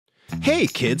Hey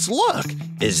kids, look!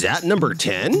 Is that number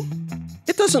 10?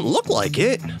 It doesn't look like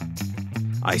it.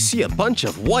 I see a bunch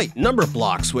of white number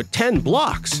blocks with 10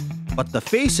 blocks, but the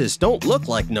faces don't look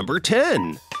like number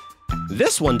 10.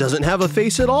 This one doesn't have a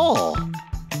face at all.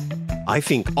 I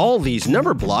think all these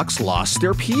number blocks lost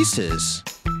their pieces.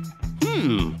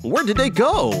 Where did they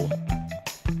go?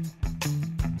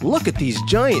 Look at these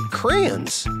giant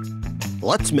crayons.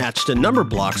 Let's match the number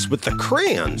blocks with the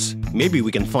crayons. Maybe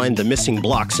we can find the missing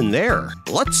blocks in there.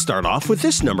 Let's start off with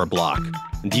this number block.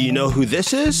 Do you know who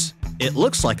this is? It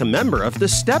looks like a member of the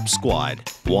Step Squad.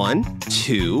 1,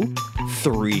 2,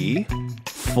 3,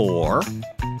 4,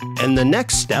 and the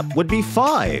next step would be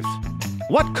 5.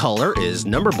 What color is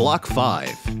number block 5?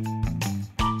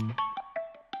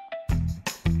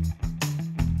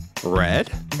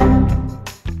 Red?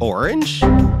 Orange?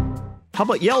 How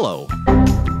about yellow?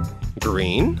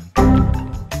 Green?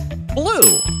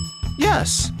 Blue?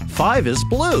 Yes, 5 is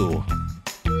blue.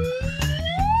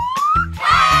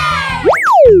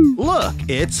 Look,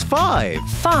 it's 5.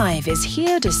 5 is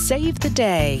here to save the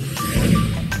day.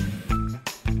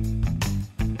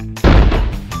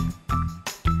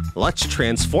 Let's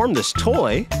transform this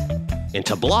toy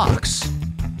into blocks.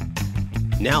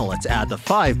 Now let's add the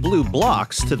 5 blue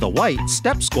blocks to the white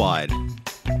Step Squad.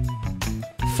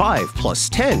 5 plus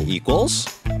 10 equals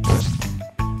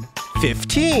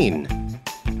 15.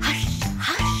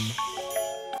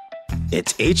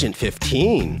 It's Agent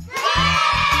 15.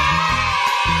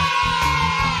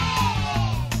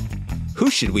 Who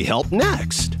should we help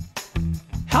next?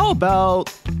 How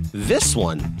about this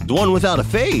one? The one without a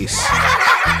face.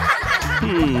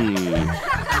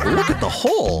 Look at the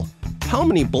hole. How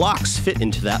many blocks fit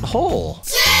into that hole?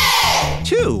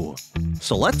 2.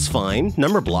 So let's find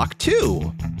number block 2.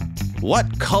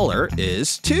 What color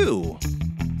is 2?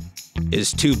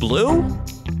 Is 2 blue?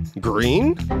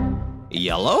 Green?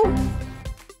 Yellow?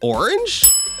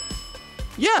 Orange?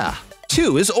 Yeah,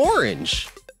 2 is orange.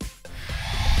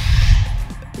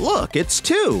 Look, it's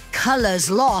 2. Colors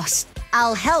lost.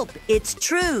 I'll help, it's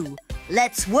true.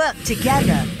 Let's work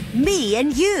together, me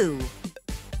and you.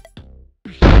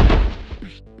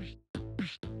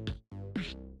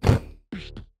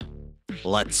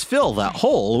 Let's fill that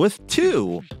hole with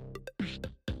 2.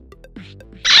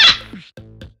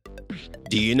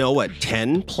 Do you know what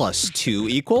 10 plus 2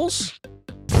 equals?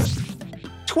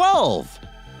 12.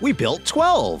 We built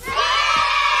 12.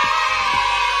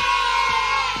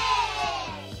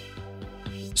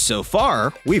 So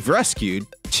far, we've rescued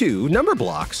 2 number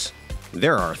blocks.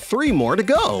 There are 3 more to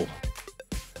go.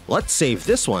 Let's save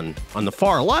this one on the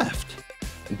far left.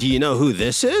 Do you know who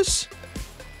this is?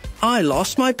 I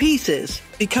lost my pieces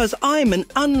because I'm an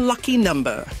unlucky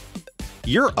number.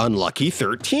 You're unlucky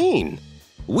 13.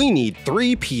 We need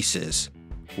 3 pieces.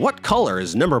 What color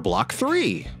is number block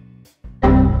 3?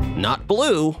 Not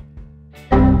blue.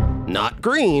 Not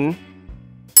green.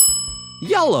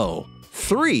 Yellow.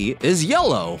 3 is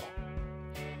yellow.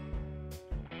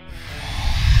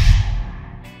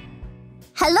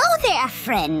 Hello there,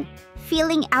 friend.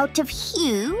 Feeling out of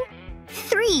hue?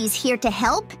 3's here to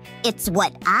help. It's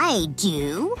what I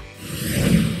do.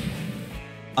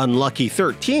 Unlucky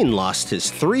 13 lost his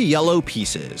 3 yellow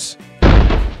pieces.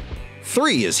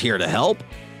 3 is here to help.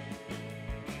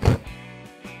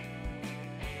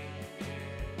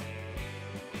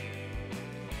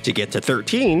 To get to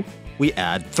 13, we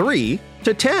add 3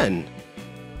 to 10.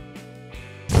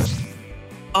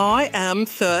 I am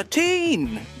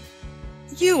 13.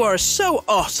 You are so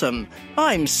awesome.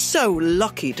 I'm so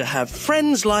lucky to have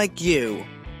friends like you.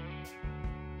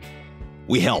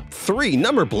 We helped 3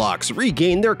 number blocks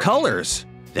regain their colors.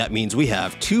 That means we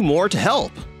have 2 more to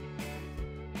help.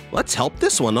 Let's help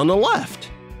this one on the left.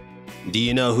 Do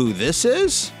you know who this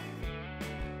is?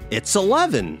 It's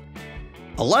 11.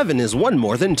 11 is 1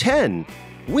 more than 10.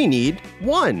 We need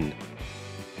 1.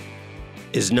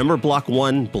 Is number block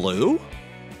 1 blue?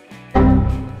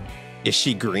 Is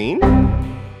she green?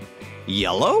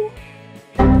 Yellow?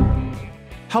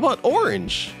 How about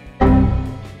orange?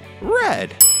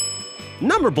 Red.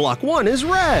 Number block 1 is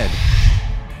red.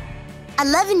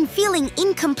 11 feeling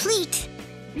incomplete.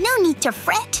 No need to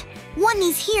fret. 1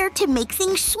 is here to make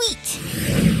things sweet.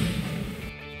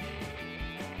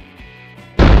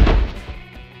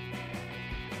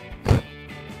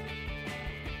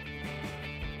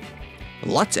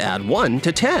 Let's add 1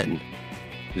 to 10.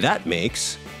 That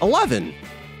makes 11.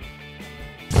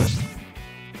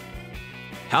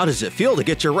 How does it feel to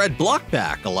get your red block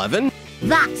back, 11?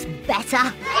 That's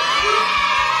better.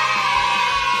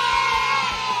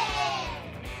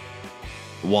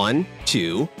 One,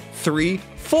 2, 3,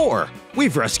 4.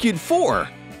 We've rescued 4.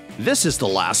 This is the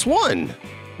last one.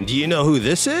 Do you know who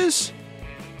this is?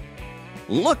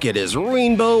 Look at his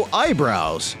rainbow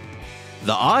eyebrows.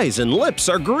 The eyes and lips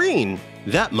are green.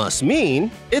 That must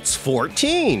mean it's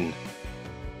 14.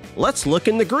 Let's look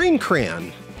in the green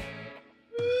crayon.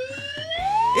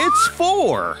 It's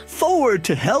 4. 4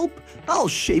 to help. I'll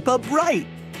shape up right.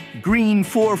 Green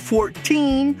for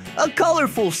 14, a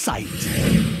colorful sight.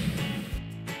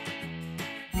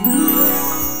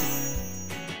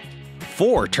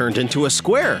 4 turned into a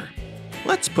square.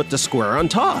 Let's put the square on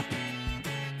top.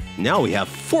 Now we have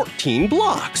 14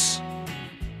 blocks.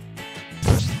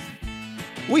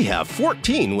 We have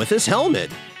 14 with his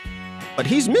helmet. But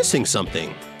he's missing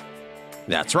something.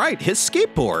 That's right, his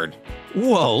skateboard.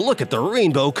 Whoa, look at the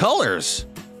rainbow colors.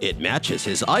 It matches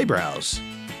his eyebrows.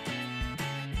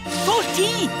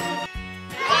 14!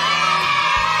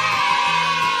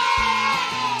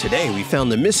 Today we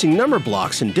found the missing number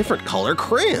blocks in different color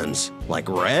crayons, like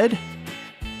red,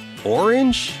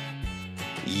 orange,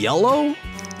 yellow,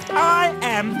 I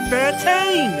am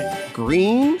 13!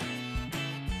 green,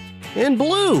 and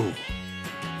blue.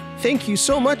 Thank you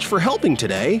so much for helping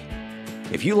today.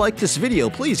 If you liked this video,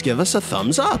 please give us a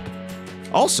thumbs up.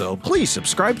 Also, please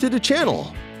subscribe to the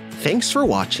channel. Thanks for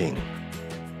watching.